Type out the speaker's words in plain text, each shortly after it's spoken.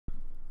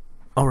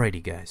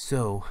Alrighty guys,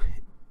 so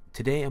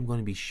today I'm going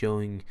to be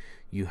showing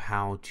you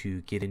how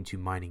to get into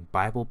mining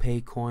Bible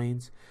Pay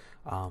coins.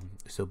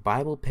 So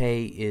Bible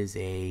Pay is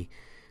a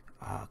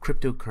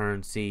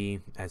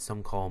cryptocurrency, as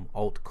some call them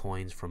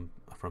altcoins from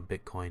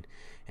Bitcoin.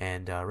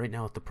 And right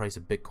now with the price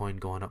of Bitcoin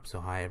going up so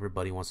high,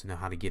 everybody wants to know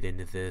how to get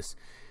into this.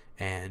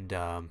 And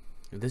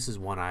this is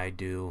one I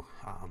do.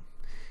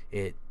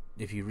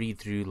 If you read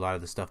through a lot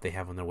of the stuff they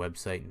have on their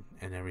website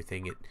and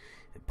everything,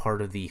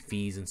 part of the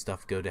fees and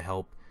stuff go to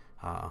help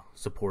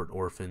support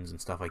orphans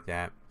and stuff like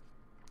that.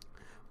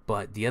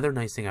 But the other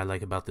nice thing I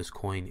like about this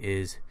coin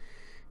is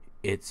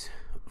it's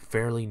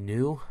fairly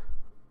new,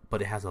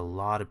 but it has a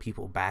lot of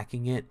people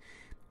backing it,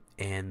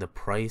 and the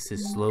price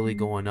is slowly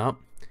going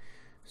up.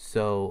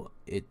 So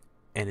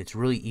it's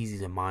really easy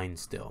to mine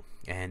still,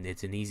 and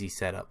it's an easy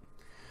setup.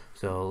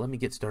 So let me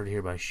get started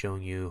here by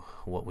showing you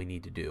what we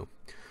need to do.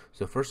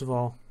 So first of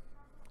all,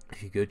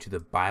 if you go to the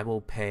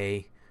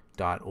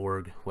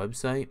BiblePay.org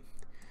website,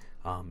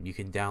 you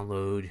can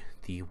download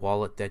the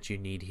wallet that you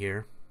need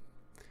here,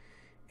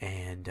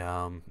 and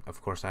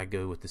of course I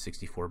go with the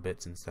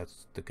 64-bit since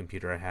that's the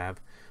computer I have.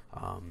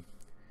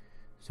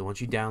 So once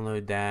you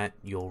download that,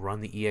 you'll run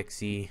the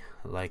exe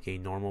like a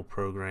normal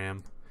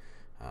program,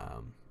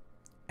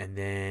 and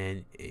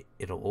then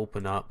it'll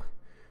open up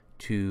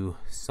to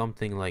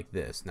something like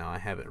this. Now I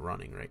have it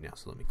running right now,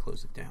 so let me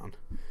close it down.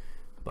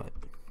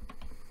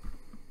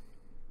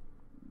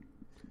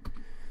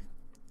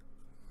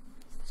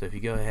 So if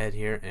you go ahead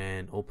here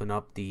and open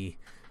up the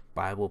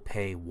Bible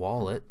Pay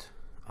wallet,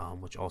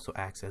 which also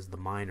acts as the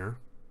miner,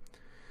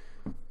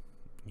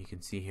 you can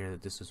see here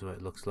that this is what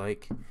it looks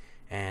like.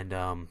 And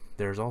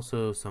there's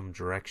also some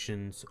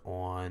directions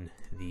on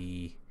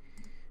the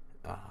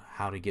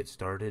how to get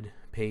started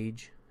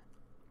page.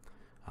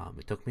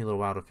 It took me a little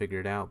while to figure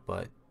it out,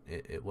 but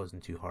it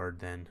wasn't too hard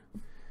then.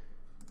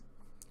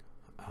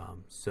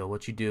 So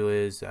what you do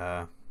is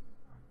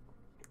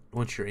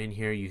once you're in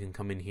here, you can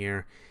come in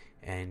here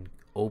and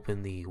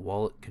open the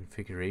wallet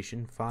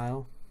configuration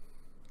file,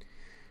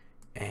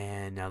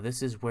 and now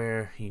this is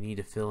where you need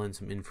to fill in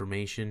some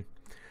information.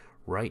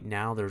 Right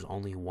now there's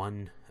only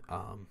one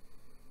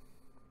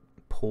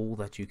pool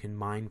that you can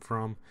mine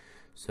from,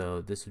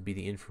 so this would be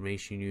the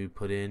information you would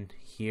put in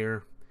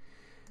here.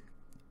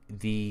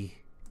 This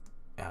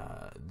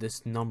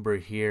number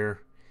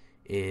here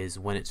is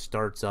when it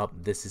starts up.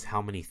 This is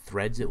how many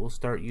threads it will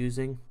start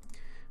using.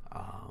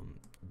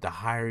 The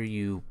higher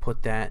you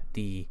put that,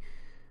 the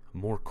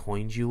more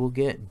coins you will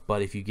get,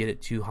 but if you get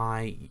it too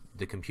high,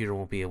 the computer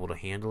won't be able to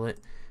handle it.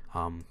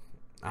 I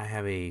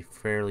have a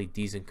fairly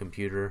decent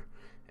computer,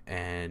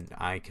 and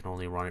I can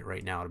only run it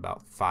right now at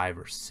about 5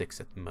 or 6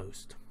 at the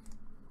most.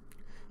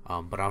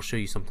 But I'll show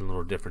you something a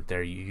little different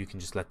there. You can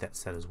just let that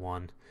set as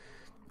 1.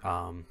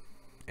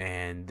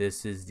 And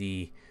this is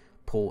the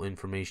pool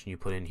information you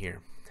put in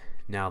here.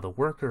 Now the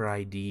worker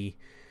ID,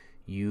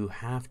 you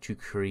have to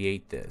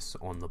create this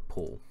on the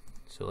pool.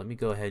 So let me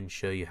go ahead and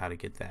show you how to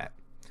get that.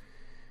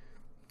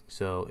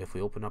 So if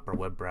we open up our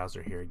web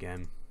browser here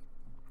again,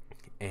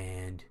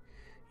 and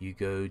you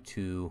go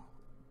to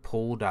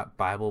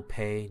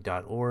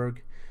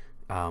pool.biblepay.org,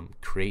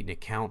 create an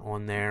account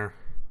on there,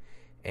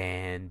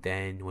 and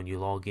then when you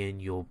log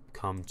in, you'll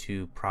come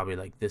to probably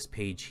like this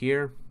page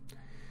here.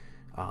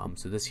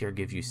 So this here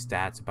gives you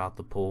stats about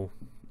the pool,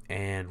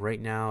 and right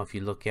now if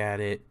you look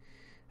at it,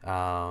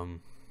 let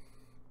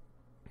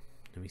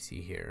me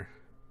see here.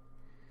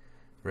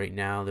 Right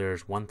now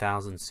there's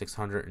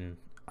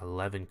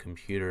 1,611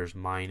 computers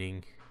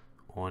mining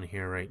on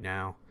here right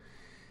now,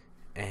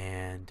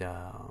 and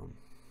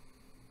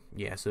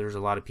yeah, so there's a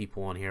lot of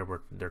people on here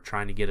where they're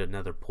trying to get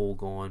another pool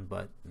going,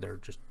 but they're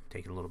just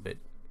taking a little bit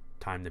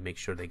time to make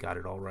sure they got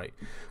it all right.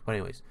 But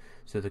anyways,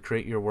 so to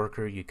create your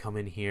worker, you come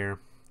in here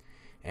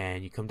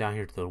and you come down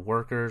here to the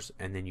workers,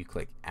 and then you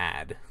click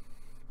add.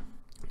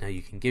 Now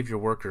you can give your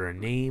worker a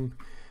name.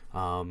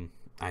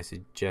 I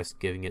suggest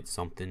giving it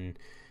something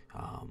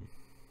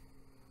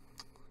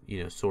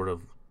sort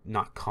of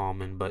not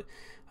common, but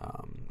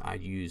I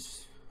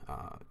use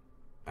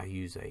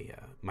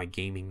my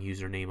gaming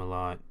username a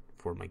lot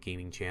for my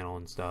gaming channel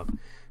and stuff,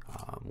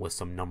 with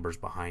some numbers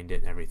behind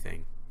it and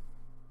everything.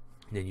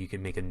 And then you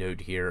can make a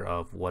note here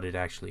of what it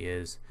actually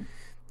is,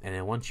 and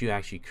then once you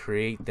actually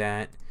create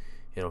that,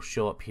 it'll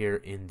show up here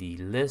in the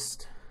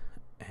list.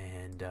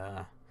 And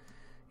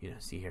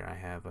see here I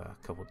have a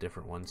couple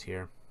different ones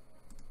here.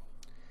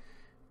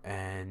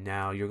 And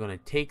now you're going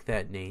to take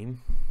that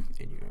name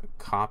and you're going to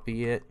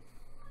copy it,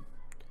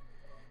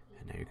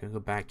 and now you're going to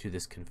go back to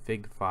this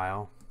config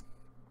file,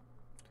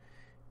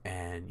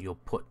 and you'll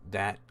put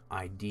that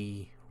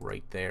ID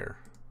right there,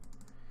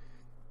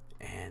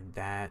 and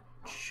that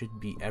should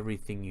be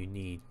everything you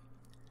need.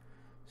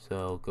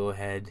 So go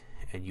ahead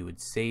and you would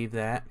save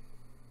that,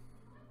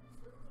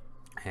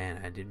 and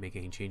I didn't make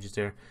any changes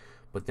there,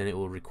 but then it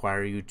will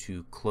require you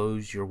to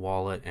close your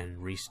wallet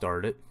and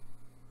restart it.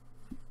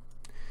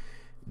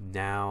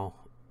 Now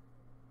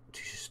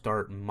to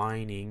start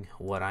mining,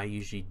 what I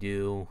usually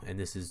do, and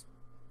this is,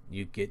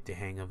 you get the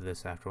hang of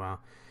this after a while,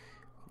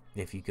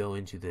 if you go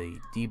into the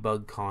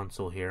debug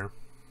console here,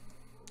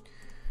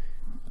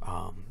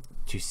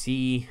 to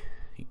see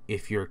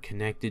if you're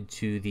connected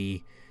to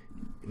the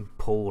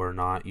pool or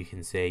not, you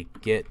can say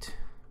get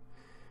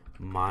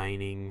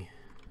mining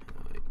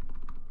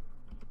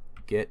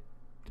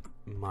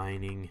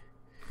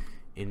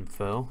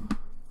info,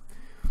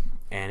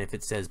 and if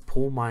it says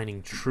pool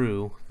mining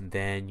true,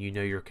 then you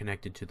know you're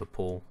connected to the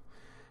pool.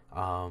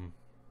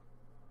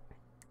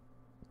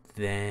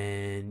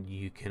 Then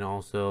you can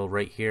also,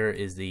 right here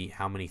is the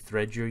how many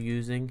threads you're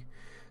using.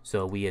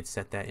 So we had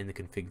set that in the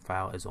config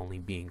file as only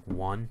being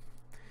 1.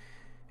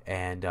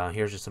 And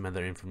here's just some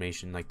other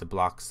information like the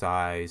block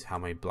size, how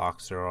many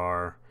blocks there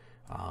are.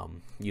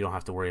 You don't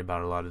have to worry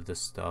about a lot of this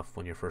stuff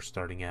when you're first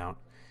starting out.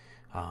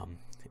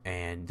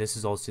 And this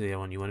is also the other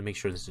one. You want to make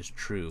sure this is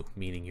true,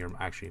 meaning you're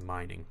actually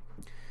mining.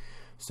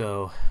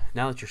 So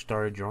now that you're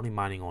started, you're only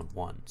mining on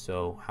 1.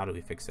 So how do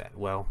we fix that?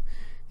 Well,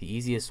 the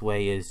easiest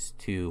way is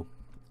to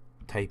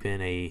type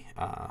in a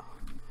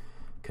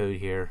code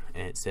here,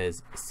 and it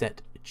says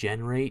set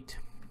generate,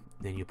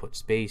 then you put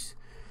space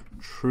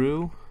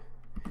true,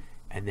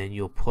 and then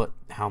you'll put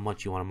how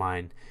much you want to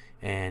mine.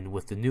 And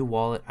with the new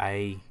wallet,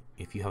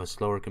 if you have a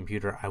slower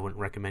computer, I wouldn't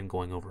recommend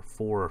going over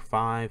 4 or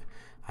 5.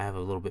 I have a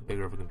little bit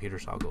bigger of a computer,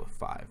 so I'll go with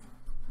 5.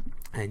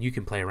 And you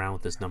can play around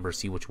with this number,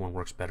 see which one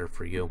works better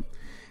for you,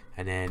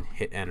 and then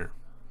hit enter.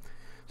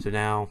 So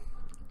now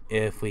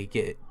if we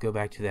go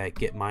back to that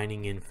get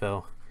mining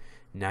info,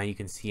 now you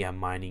can see I'm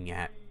mining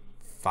at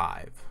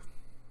 5.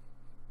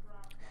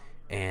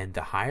 And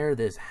the higher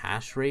this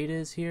hash rate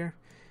is here,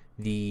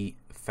 the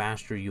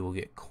faster you will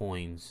get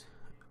coins.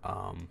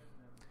 And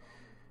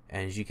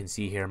as you can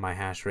see here, my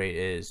hash rate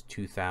is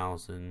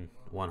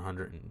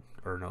 2,100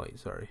 or no, wait,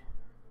 sorry.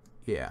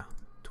 Yeah,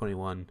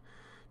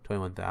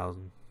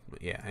 21,000.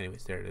 Yeah,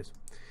 anyways, there it is.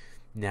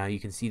 Now you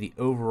can see the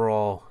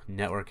overall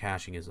network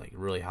hashing is like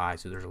really high,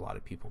 so there's a lot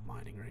of people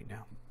mining right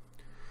now.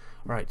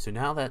 Alright, so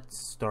now that's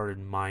started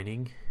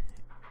mining,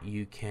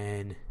 you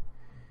can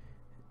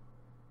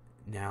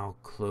now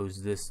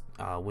close this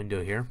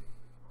window here.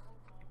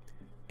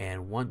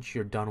 And once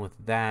you're done with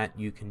that,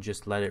 you can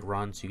just let it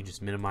run. So you can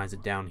just minimize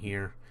it down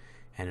here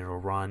and it'll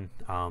run.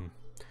 I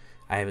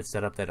have it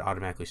set up that it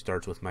automatically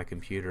starts with my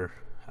computer,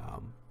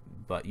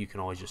 but you can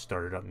always just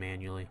start it up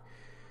manually.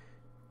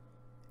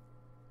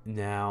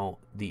 Now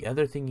the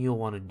other thing you'll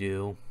want to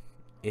do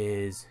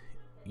is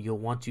you'll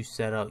want to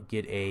set up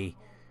get a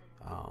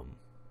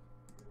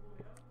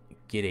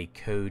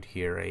code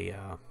here, a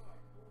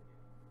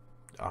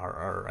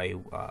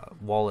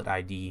wallet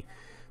ID,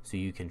 so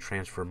you can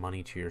transfer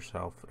money to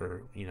yourself,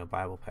 or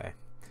Bible Pay.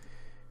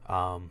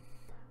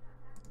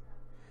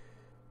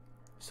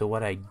 So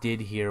what I did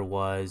here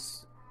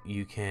was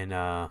you can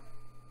let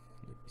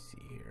me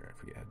see here, I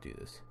forget how to do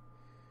this.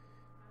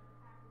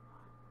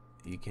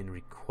 You can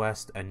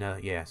request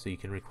another, so you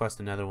can request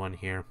another one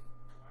here,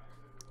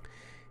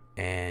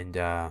 and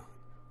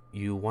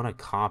you want to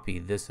copy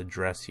this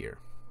address here,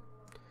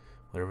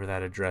 whatever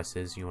that address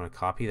is. You want to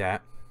copy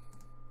that.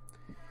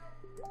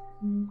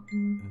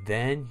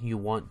 Then you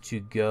want to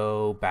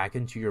go back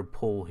into your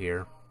pool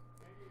here,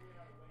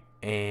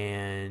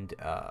 and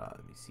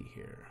let me see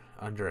here,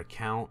 under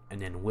account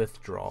and then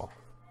withdraw,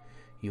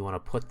 you want to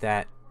put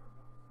that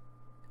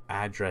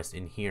address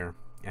in here.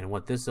 And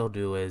what this will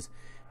do is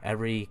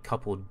every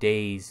couple of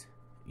days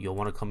you'll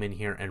want to come in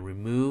here and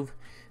remove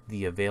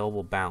the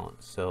available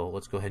balance. So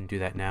let's go ahead and do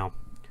that now.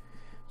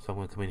 So I'm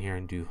going to come in here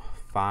and do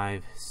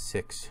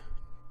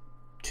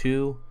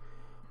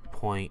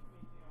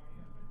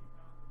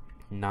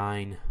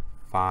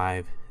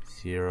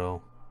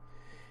 562.950,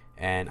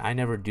 and I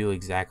never do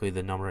exactly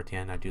the number at the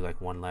end. I do like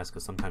one less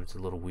because sometimes it's a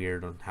little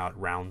weird on how it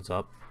rounds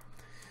up.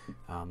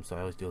 So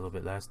I always do a little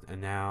bit less.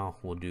 And now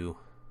we'll do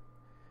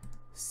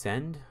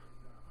send.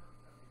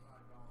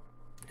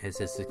 It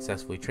says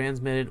successfully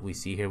transmitted. We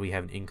see here we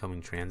have an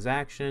incoming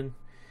transaction.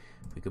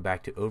 If we go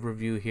back to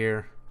overview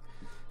here,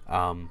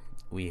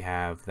 we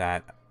have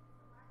that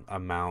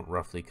amount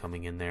roughly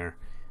coming in there,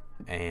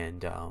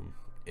 and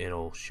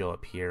it'll show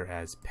up here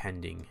as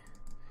pending,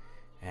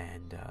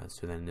 and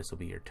so then this will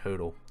be your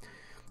total.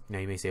 Now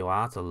you may say,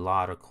 well, that's a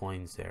lot of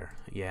coins there.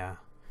 Yeah,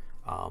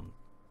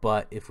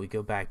 but if we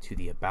go back to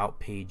the about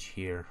page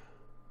here,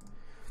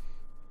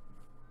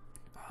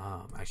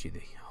 actually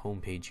the home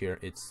page here,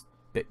 it's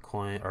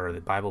Bitcoin, or the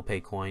Bible Pay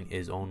coin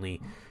is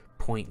only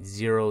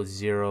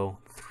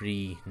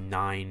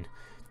 0.0039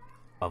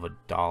 of a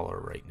dollar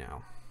right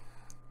now,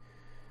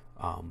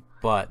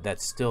 but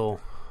that's still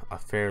a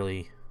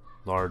fairly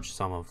large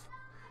sum of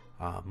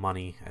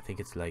money. I think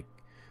it's like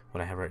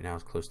what I have right now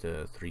is close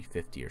to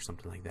 $350 or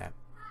something like that,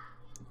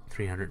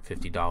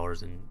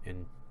 $350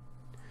 in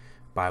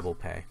Bible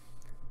Pay.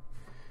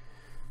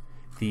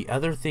 The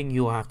other thing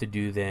you'll have to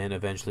do then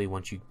eventually,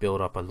 once you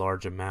build up a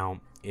large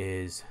amount,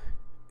 is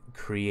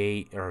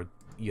create, or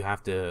you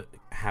have to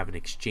have an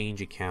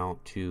exchange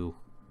account to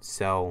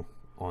sell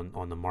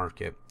on the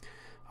market.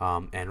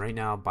 And right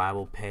now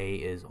Bible Pay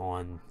is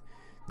on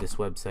this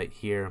website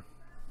here.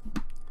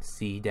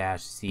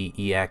 c-cex.com.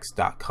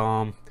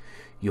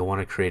 You'll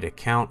want to create an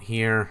account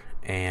here,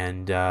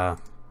 and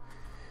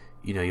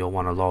you'll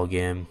want to log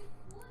in.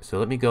 So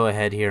let me go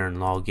ahead here and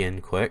log in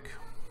quick.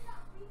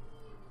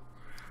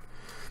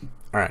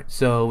 Alright,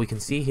 so we can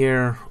see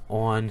here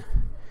on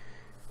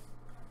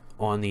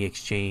the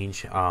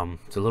exchange,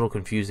 it's a little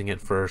confusing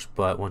at first,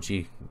 but once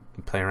you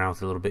play around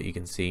with it a little bit, you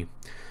can see.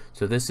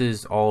 So this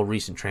is all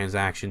recent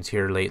transactions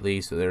here lately.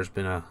 So there's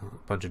been a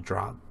bunch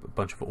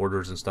of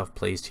orders and stuff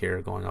placed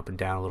here, going up and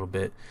down a little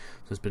bit.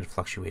 So it's been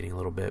fluctuating a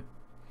little bit.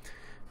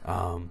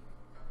 You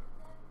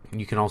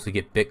can also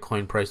get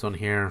Bitcoin price on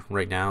here.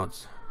 Right now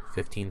it's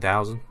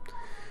 15,000.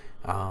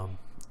 Now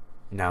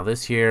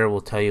this here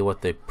will tell you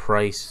what the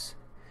price,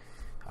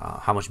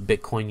 how much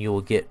Bitcoin you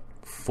will get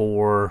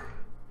for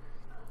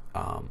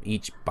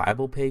each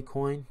Bible Pay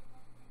coin.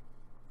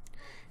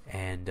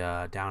 And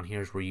down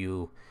here is where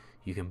you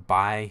can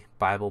buy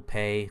Bible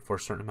Pay for a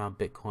certain amount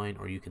of Bitcoin,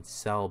 or you can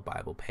sell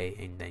Bible Pay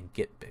and then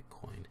get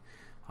Bitcoin.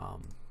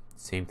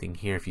 Same thing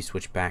here. If you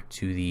switch back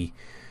to the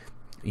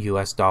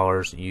US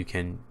dollars, you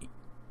can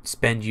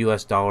spend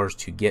US dollars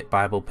to get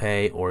Bible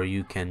Pay, or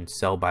you can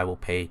sell Bible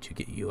Pay to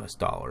get US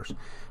dollars.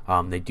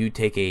 They do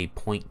take a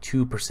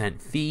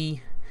 0.2%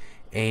 fee,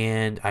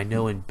 and I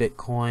know in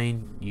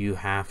Bitcoin you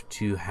have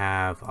to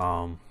have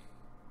a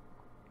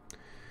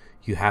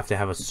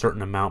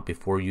certain amount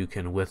before you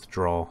can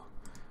withdraw.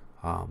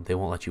 They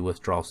won't let you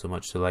withdraw so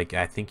much. So like,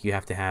 I think you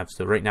have to have,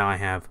 so right now I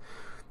have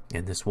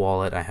in this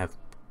wallet, I have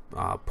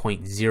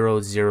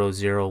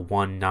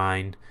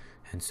 0.00019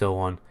 and so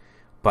on,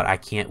 but I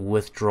can't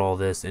withdraw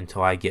this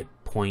until I get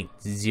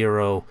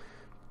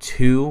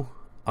 0.02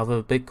 of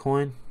a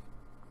Bitcoin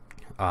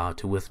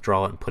to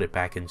withdraw it and put it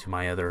back into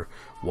my other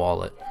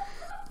wallet.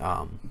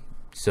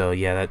 So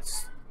yeah,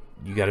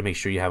 you got to make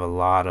sure you have a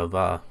lot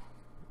of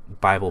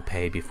Bible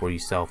Pay before you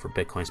sell for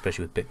Bitcoin,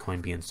 especially with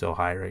Bitcoin being so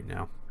high right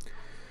now.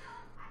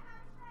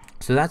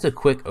 So that's a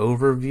quick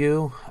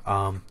overview.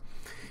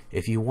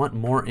 If you want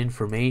more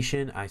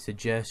information, I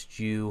suggest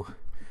you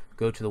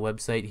go to the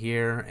website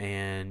here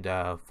and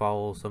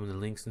follow some of the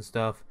links and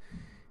stuff.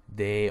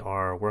 They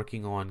are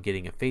working on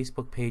getting a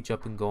Facebook page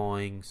up and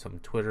going, some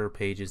Twitter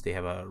pages. They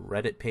have a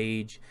Reddit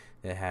page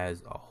that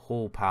has a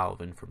whole pile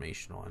of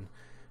information on.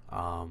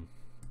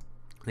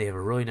 They have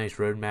a really nice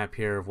roadmap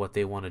here of what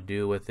they want to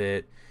do with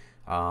it.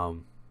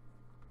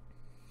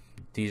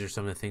 These are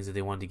some of the things that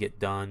they wanted to get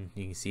done.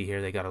 You can see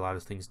here they got a lot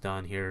of things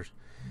done here.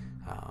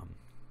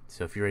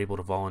 So if you're able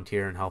to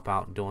volunteer and help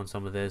out in doing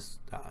some of this,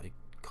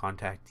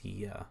 contact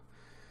the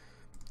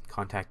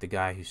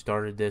guy who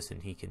started this,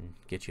 and he can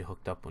get you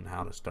hooked up on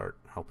how to start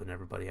helping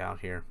everybody out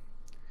here.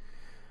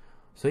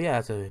 So yeah,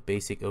 that's a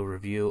basic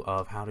overview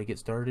of how to get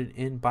started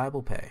in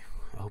Bible Pay.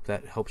 I hope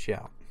that helps you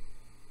out.